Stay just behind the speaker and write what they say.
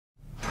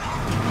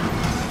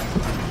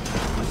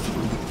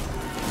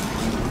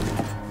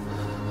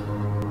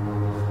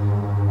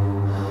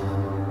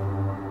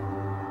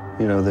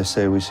You know, they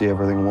say we see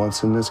everything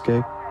once in this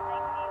gig.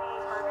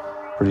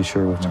 Pretty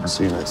sure we've never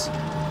seen this. Do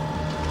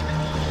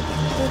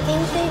you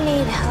think they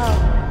need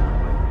help?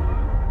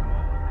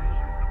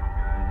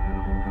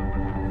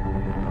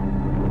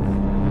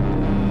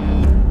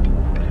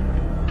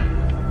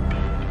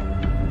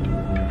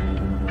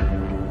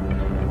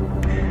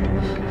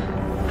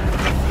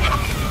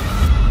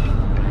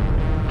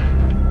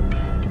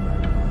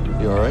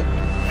 You all right?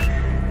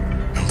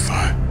 I'm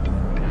fine.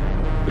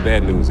 The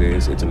bad news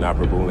is it's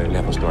inoperable and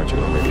never start you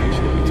on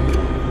radiation immediately.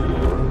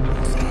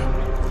 I'm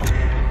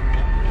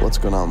fine. What's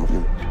going on with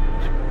you?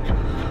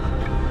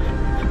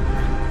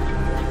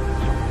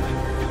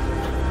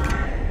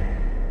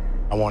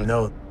 I want to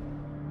know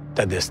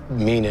that there's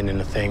meaning in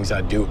the things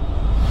I do.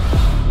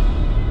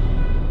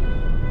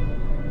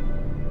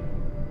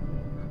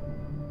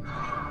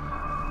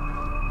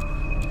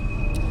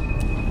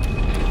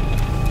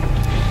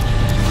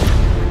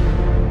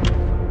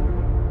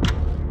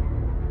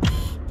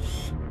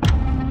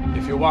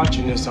 If you're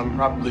watching this, I'm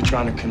probably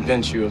trying to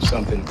convince you of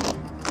something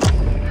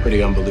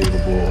pretty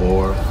unbelievable,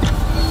 or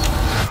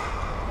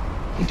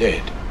I'm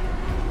dead.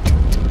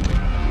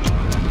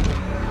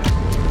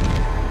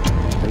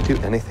 I'd do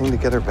anything to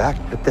get her back,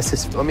 but this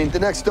is, I mean, the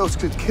next dose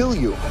could kill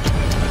you.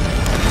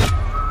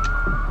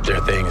 There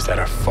are things that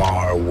are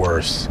far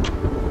worse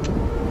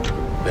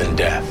than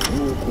death.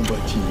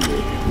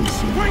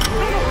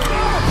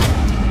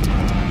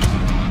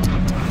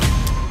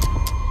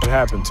 What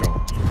happened to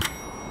him?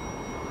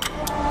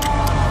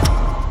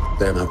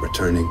 They're not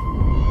returning.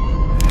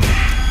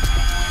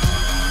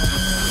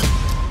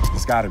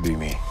 It's gotta be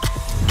me.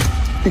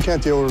 You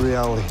can't deal with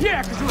reality.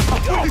 Yeah,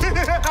 because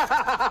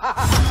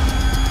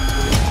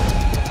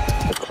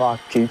the clock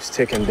keeps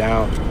ticking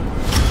down.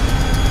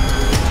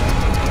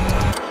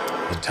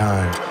 The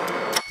time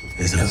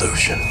is an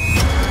illusion.